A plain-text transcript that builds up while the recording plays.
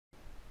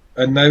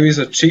And now he's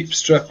a cheap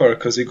stripper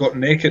because he got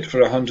naked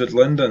for 100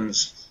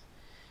 lindens.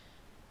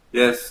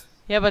 Yes.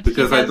 Yeah, but he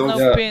Because I has don't. no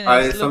Yeah.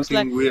 penis.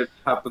 Something weird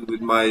happened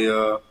with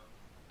my.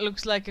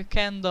 Looks like a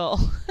candle.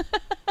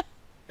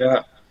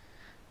 Yeah.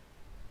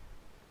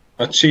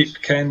 A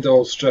cheap Ken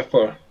doll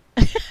stripper.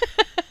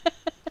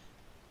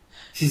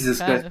 Jesus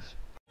Kind Christ. of.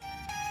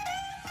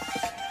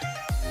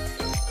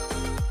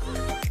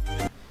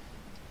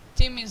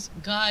 Team is,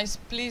 guys,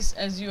 please,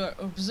 as you are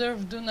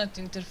observed, do not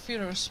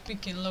interfere or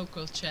speak in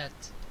local chat.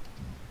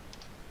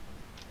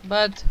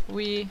 But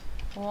we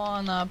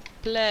wanna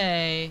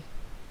play.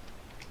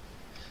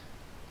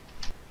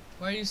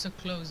 Why are you so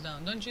close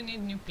down? Don't you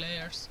need new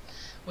players?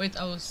 Wait,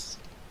 I was...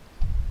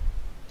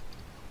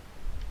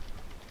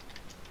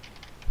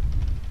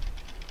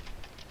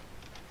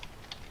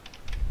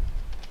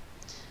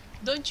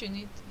 Don't you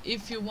need...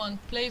 If you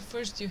want play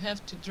first, you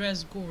have to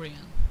dress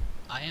Gorean.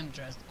 I am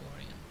dressed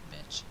Gorean,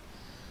 bitch.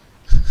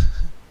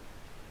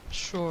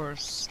 Sure,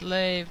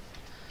 slave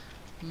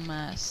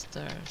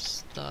master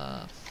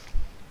stuff.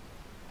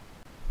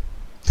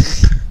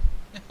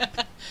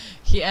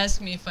 He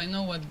asked me if I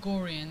know what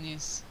Gorean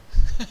is.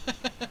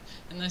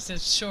 And I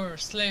said, sure,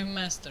 slave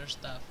master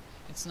stuff.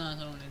 It's not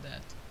only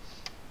that.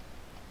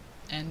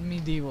 And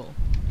medieval.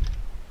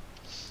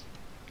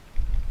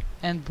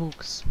 And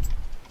books.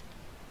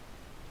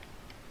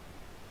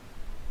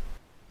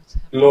 What's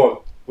happening? Lord,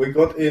 we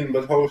got in,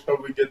 but how shall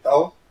we get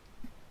out?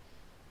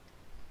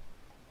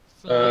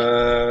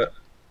 Fly,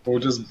 We'll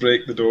just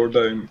break the door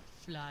down.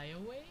 fly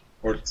away?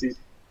 Or see.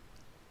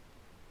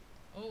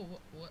 Oh,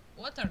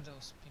 what are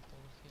those people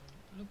here?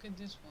 Look at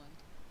this one.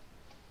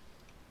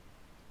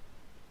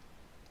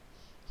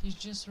 He's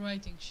just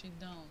writing shit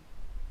down.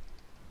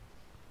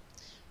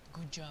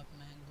 Good job,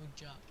 man, good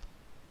job.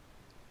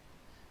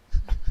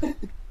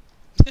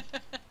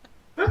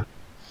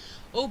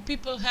 Oh,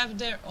 people have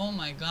their... Oh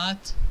my god.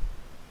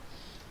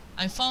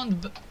 I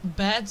found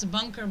beds,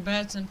 bunker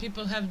beds, and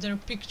people have their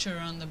picture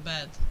on the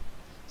bed.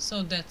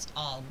 So that's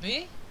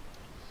Albi.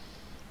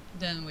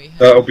 Then we have...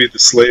 That'll be the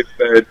slave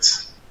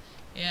beds.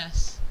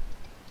 Yes.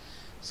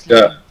 Slave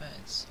Yeah.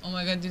 beds. Oh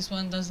my god, this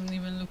one doesn't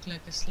even look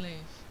like a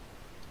slave.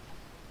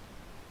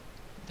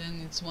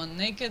 Then it's one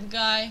naked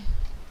guy.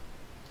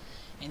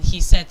 And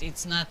he said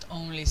it's not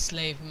only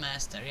slave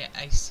master. Yeah,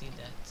 I see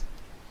that.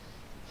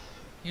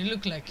 You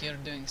look like you're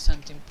doing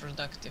something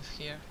productive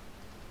here.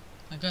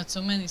 I got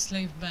so many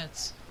slave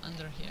beds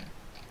under here.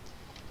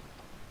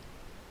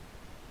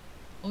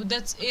 Oh,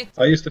 that's it.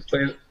 I used to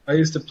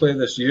play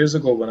this years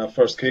ago when I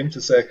first came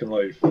to Second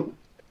Life. It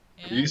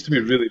Yeah? used to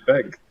be really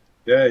big.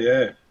 Yeah,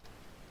 yeah.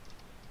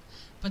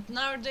 But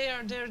now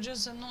they're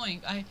just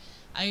annoying.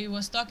 I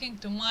was talking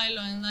to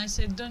Milo and I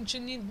said, don't you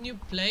need new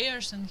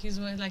players? And he's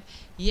like,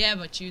 yeah,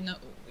 but you know,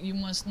 you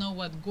must know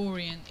what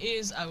Gorean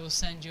is. I will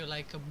send you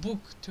like a book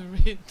to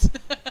read.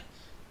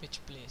 Bitch,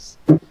 please.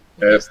 Who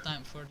has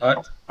time for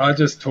that? I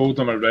just told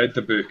them I read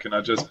the book and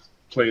I just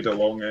played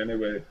along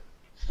anyway.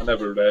 I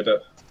never read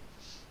it.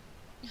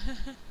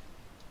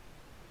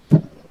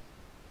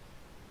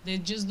 They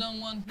just don't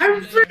want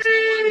new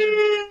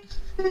players.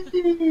 No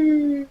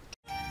wonder.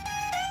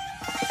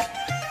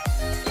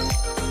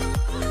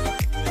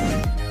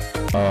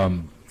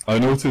 I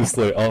noticed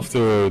like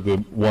after the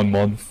 1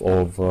 month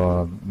of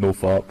no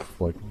fap,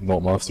 like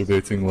not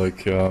masturbating,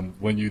 like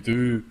when you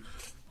do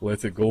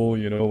let it go,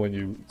 you know, when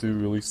you do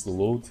release the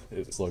load,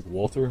 it's like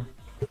water.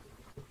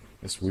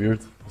 It's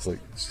weird. It's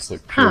just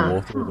like pure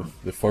water.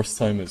 The first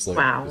time it's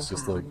like it's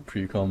just like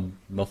pre-cum,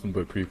 nothing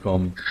but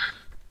pre-cum,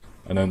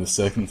 and then the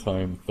second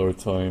time, third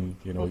time,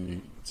 you know,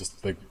 you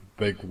just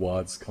big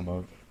wads come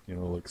out, you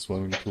know, like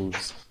swimming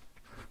pools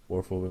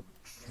worth of it.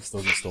 Just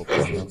doesn't stop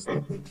doing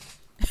that.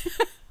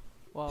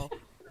 Wow.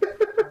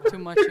 Too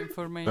much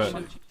information.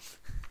 But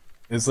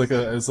it's like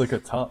a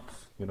tap,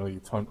 you know. You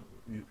turn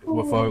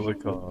without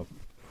like a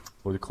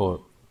what do you call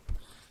it?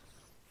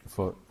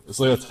 It's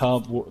like a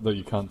tap that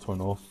you can't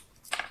turn off.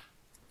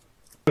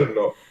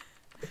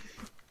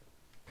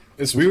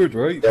 It's weird,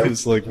 right?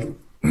 Because like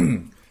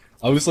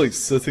I was like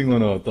sitting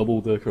on a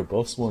double-decker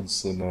bus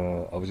once, and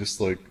I was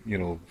just like, you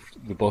know,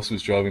 the bus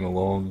was driving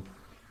along,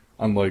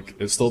 and like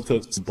it stopped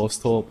at the bus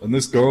stop, and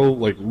this girl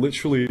like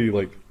literally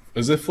like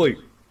as if like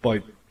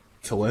by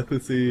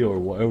telepathy or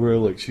whatever,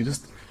 like she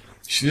just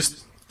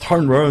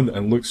turned around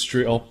and looked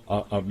straight up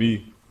at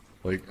me,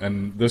 like,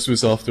 and this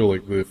was after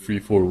like the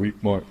 3-4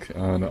 week mark,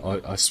 and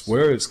I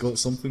swear it's got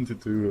something to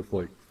do with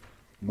like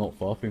not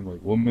fapping.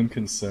 Like women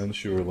can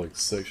sense your like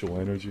sexual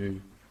energy.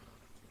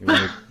 You know,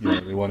 like, you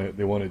know,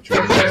 they want to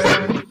join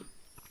you.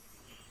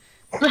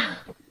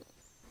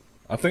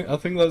 I think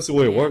that's the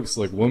way it works.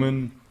 Like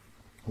women,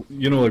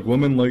 you know, like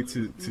women like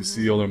to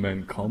see other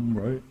men come,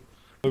 right?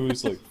 I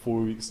was like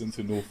 4 weeks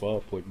into no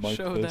fap, like my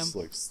piss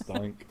like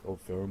stank of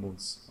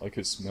pheromones. I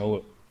could smell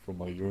it from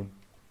my urine.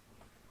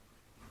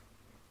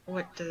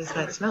 What does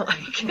that smell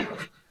like?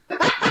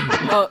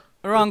 Oh,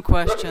 wrong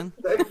question.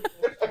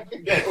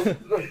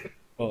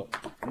 But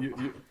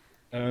you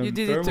You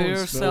did it to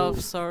yourself,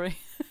 sorry.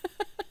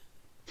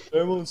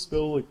 Pheromones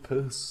smell like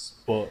piss,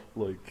 but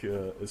like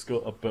it's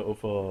got a bit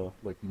of a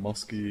like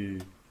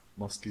musky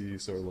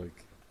sort of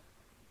like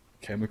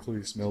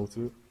chemically smell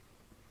to it.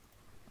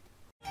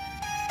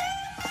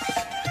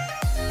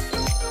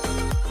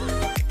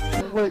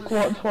 Look,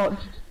 watch.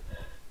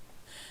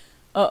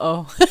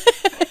 Uh-oh.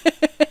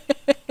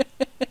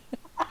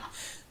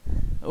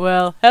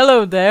 Well,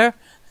 hello there.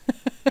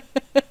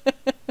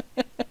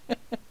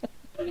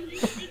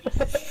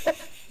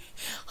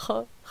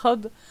 How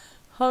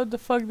the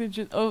fuck did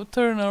you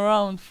turn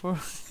around for?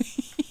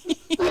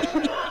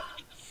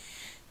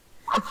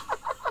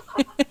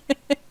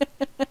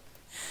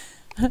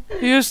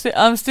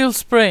 I'm still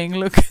spraying,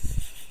 look.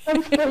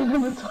 I'm spraying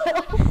him as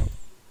well.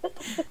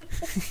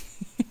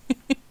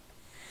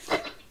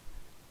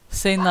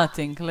 Say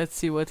nothing, let's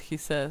see what he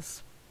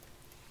says.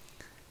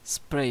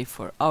 Spray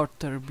for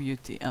outer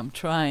beauty. I'm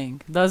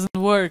trying. Doesn't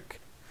work.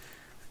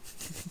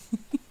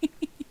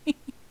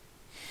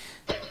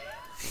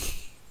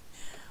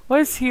 Why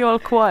is he all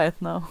quiet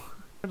now?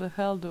 What the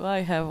hell do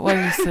I have? What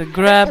is a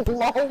grab?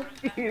 Lol,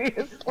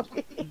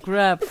 seriously.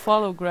 Grab,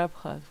 follow grab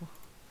hut.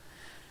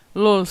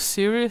 Lol,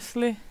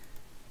 seriously?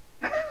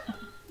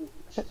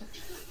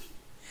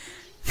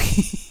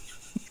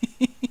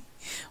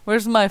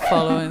 Where's my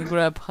follow and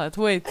grab hut?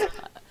 Wait,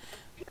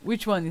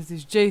 which one is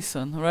this?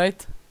 Jason,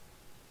 right?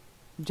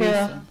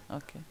 Jason,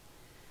 okay.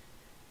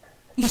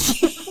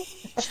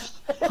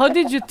 How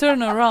did you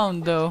turn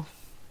around though?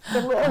 The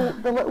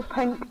little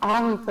pink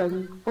arrow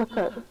thing. Flip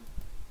it.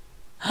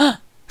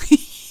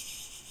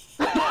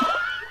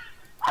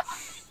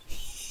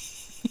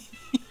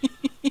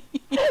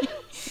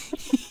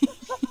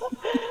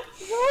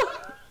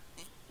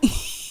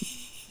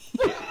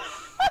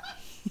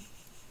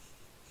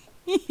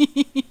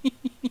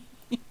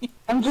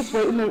 I'm just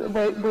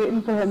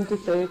waiting for him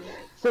to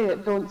say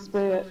it, don't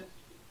spray it.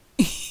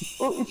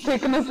 Oh, he's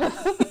taking a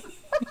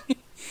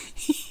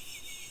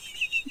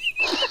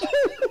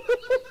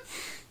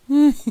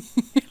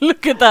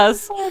Look at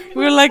us.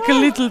 We're like a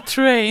little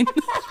train.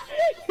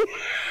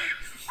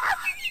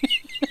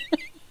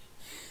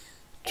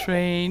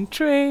 Train,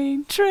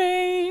 train,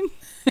 train.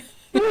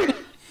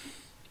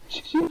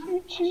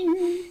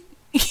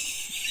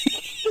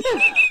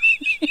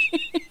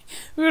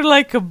 We're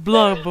like a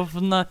blob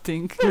of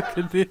nothing. Look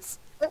at this.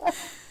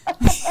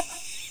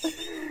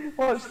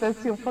 Watch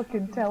this, you'll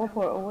fucking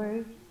teleport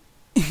away.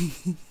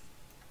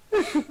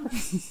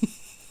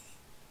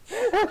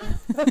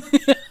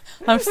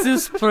 I'm still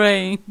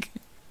spraying.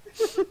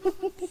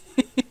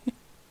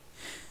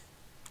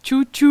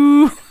 Choo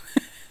choo.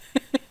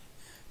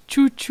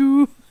 Choo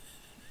choo.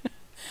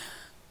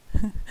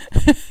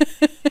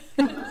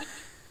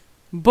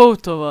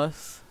 Both of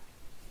us.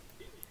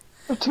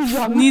 Too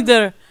young.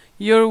 Neither.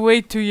 You're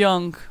way too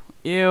young.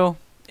 Ew.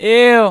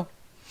 Ew.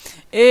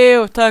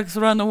 Ew. Tags,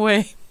 run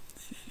away.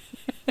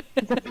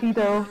 He's a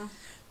pedo.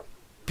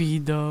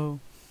 Pedo.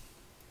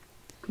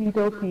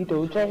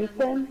 Pedo,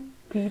 Jason.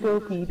 Pedo,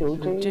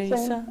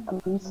 Jason.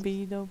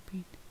 Pedo,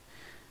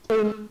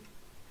 pedo.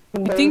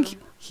 You think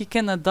he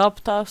can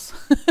adopt us?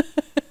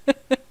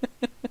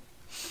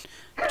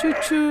 Choo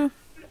choo.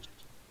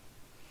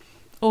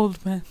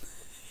 Old man.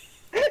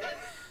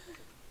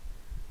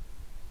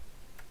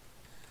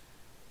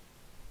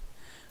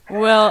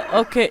 Well,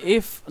 okay,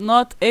 if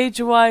not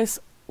age-wise,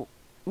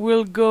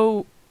 we'll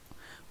go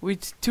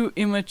with too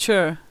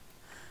immature.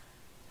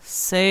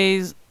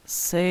 Says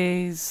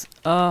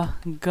a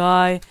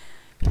guy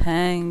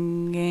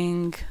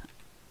hanging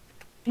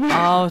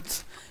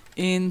out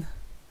in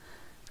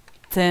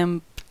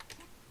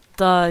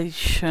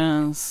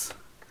temptations.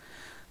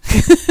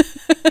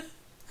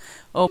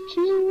 Oh.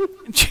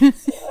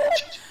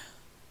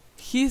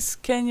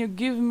 Can you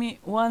give me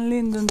one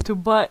linden to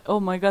buy? Oh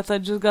my god, I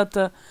just got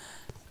a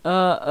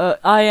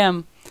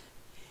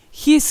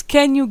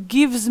can you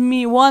gives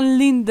me one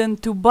linden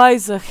to buy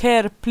the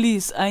hair,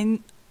 please? I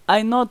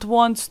not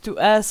wants to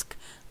ask,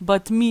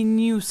 but me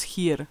news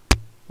here.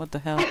 What the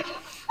hell?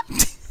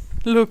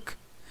 Look.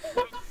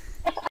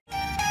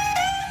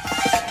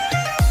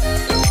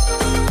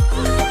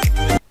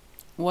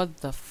 What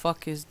the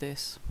fuck is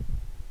this?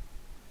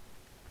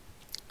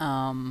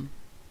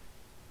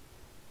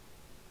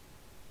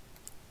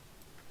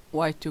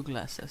 Why 2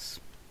 glasses?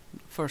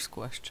 First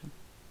question.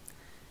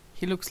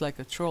 He looks like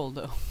a troll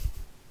though.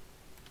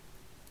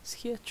 Is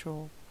he a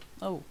troll?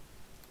 Oh.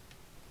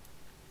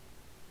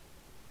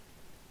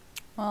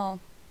 Well.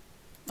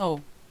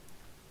 Oh.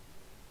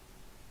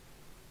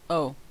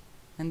 Oh.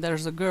 And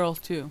there's a girl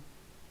too.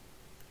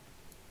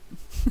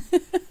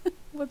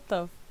 What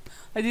the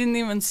I didn't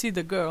even see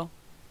the girl.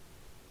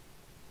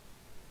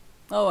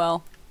 Oh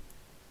well.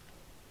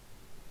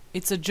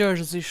 It's a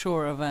Jersey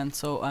Shore event,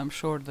 so I'm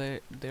sure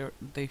they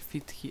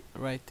fit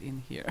right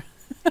in here.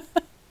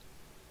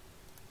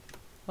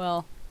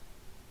 Well,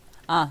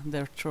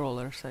 they're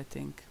trollers, I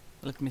think.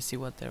 Let me see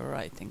what they're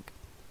writing.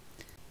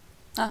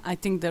 I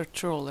think they're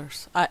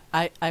trollers. I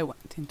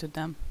went into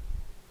them.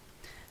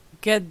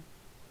 Get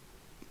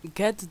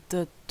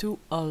the to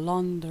a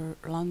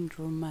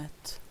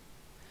laundromat.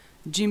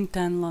 Gym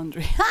tan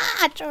laundry.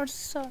 Ha! George,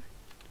 sorry.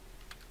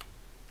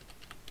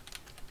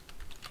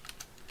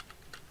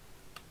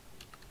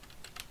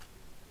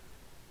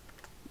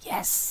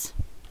 Yes.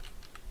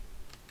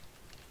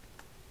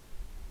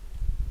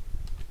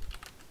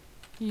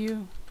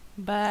 You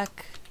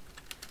back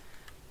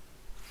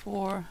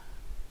for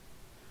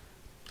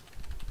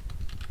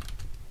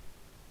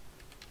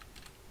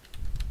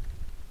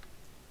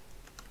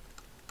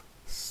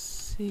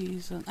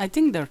season. I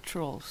think they're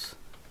trolls.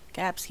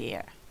 Caps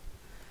here.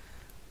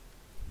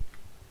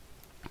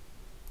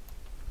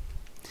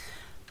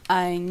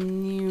 I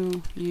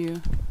knew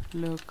you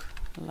look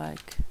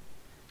like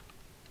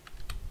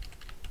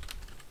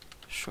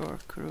shore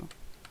crew.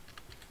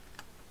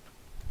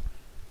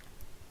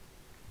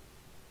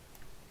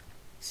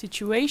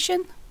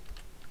 Situation?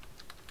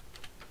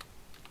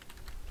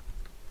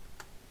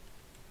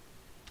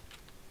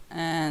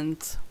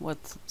 And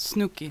what?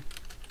 Snooky.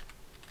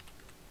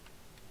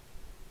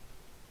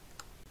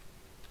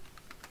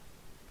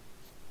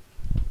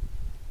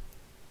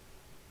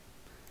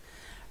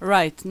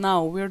 Right,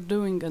 now we're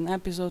doing an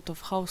episode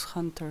of House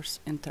Hunters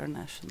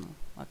International.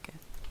 Okay.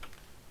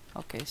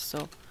 Okay,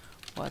 so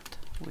what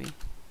we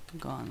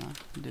gonna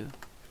do?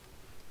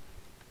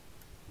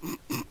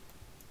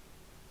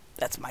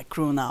 That's my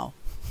crew now.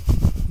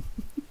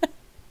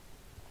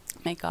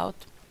 Make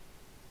out?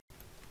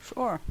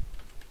 Sure.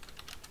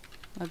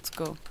 Let's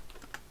go.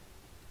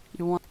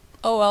 You want?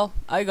 Oh well,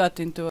 I got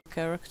into a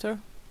character.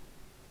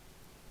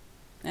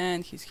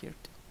 And he's here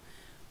too.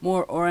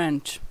 More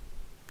orange.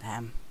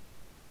 Damn.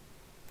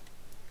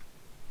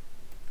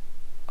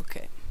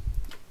 Okay.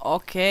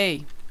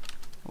 Okay.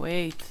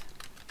 Wait.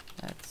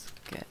 Let's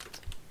get...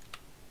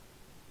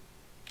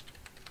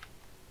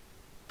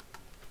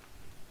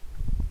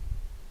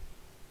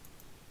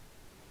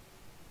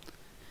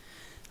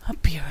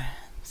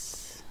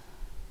 appearance.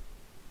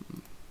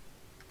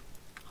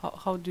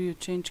 How do you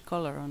change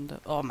color on the...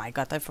 oh my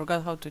god, I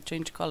forgot how to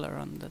change color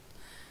on that.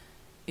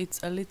 It's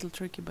a little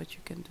tricky, but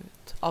you can do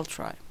it. I'll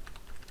try.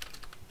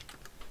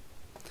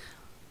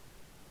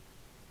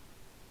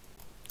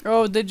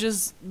 Oh, they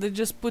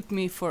just put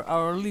me for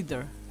our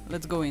leader.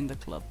 Let's go in the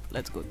club.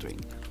 Let's go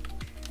drink.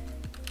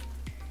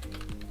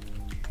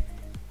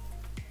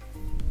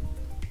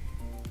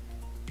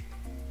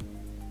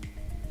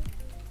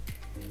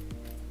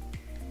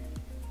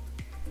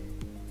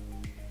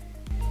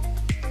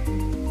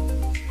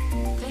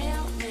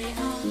 Fill me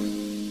up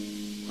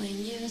when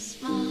you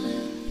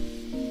smile,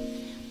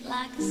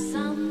 like the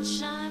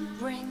sunshine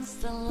brings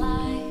the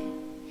light.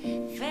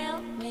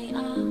 Fill me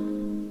up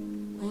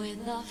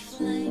with a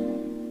flame.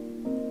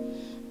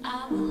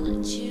 I will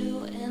let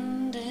you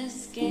in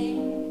this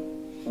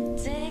game.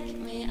 Take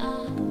me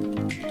up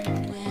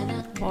when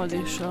I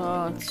Body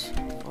shots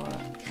for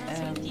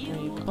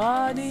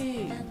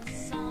everybody.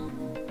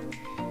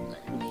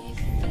 let me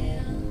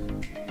feel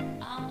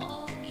I'm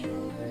all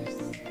yours.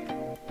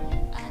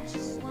 I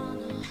just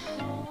wanna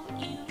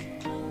hold you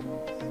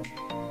close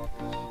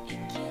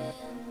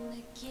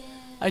again.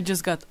 I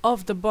just got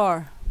off the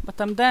bar, but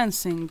I'm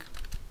dancing.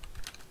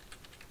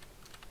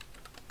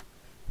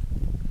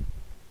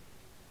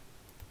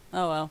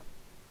 Oh well.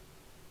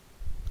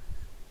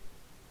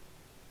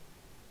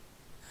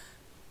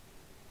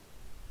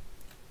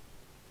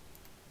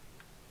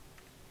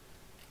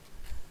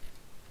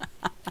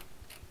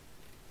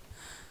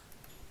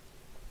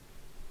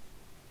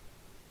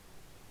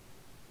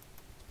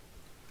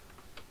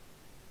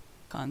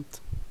 Cunt.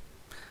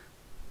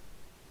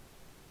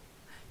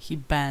 He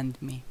banned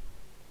me.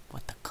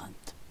 What a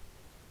cunt.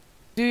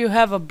 Do you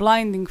have a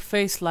blinding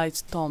face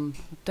lights, Tom?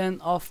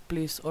 10 off,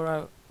 please. Or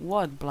a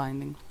what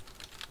blinding?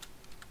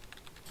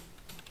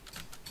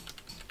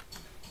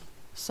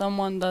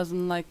 Someone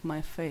doesn't like my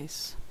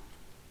face.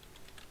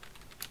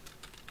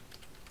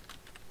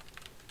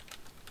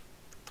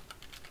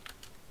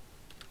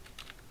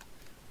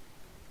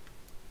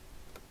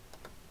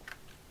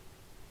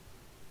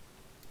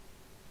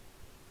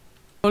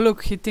 Oh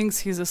look, he thinks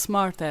he's a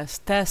smartass.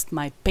 Test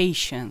my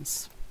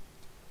patience.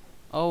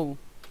 Oh.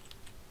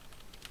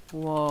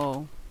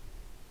 Whoa.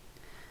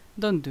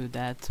 Don't do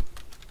that.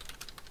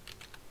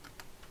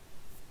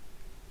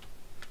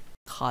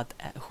 Hot.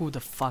 Who the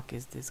fuck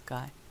is this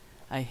guy?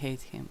 I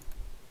hate him.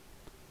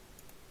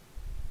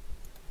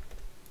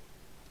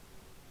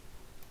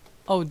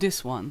 Oh,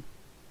 this one.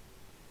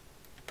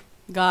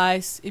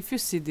 Guys, if you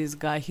see this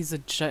guy, he's a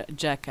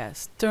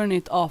jackass. Turn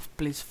it off,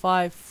 please.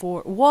 5,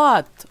 4...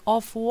 What?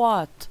 Off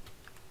what?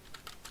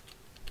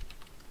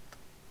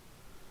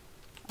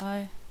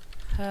 I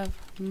have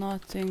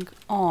nothing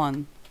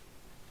on.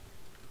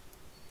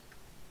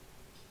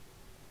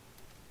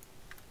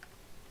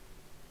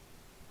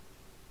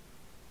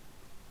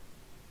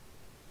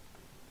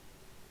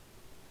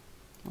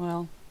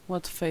 Well,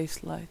 what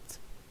face light?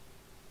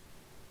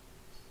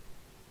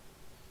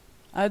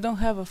 I don't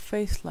have a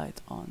face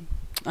light on.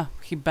 Ah,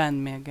 he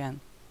banned me again.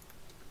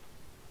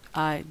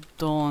 I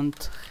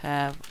don't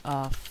have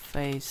a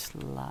face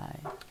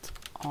light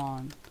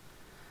on.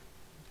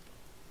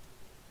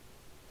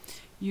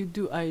 You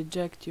do, I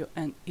eject you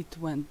and it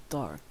went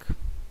dark.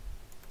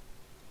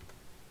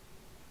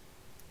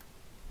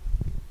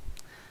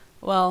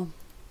 Well,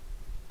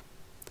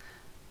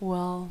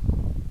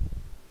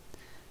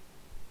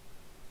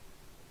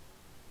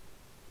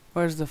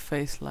 where's the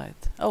face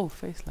light? Oh,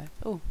 face light.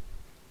 Oh,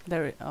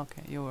 there it,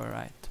 okay, you were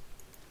right.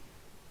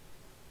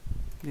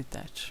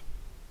 Detach.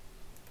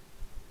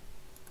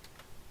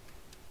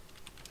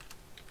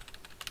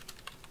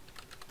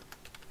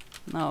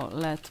 Now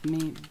let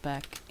me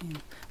back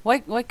in.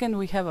 Why can't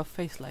we have a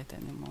face light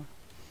anymore?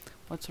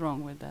 What's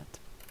wrong with that?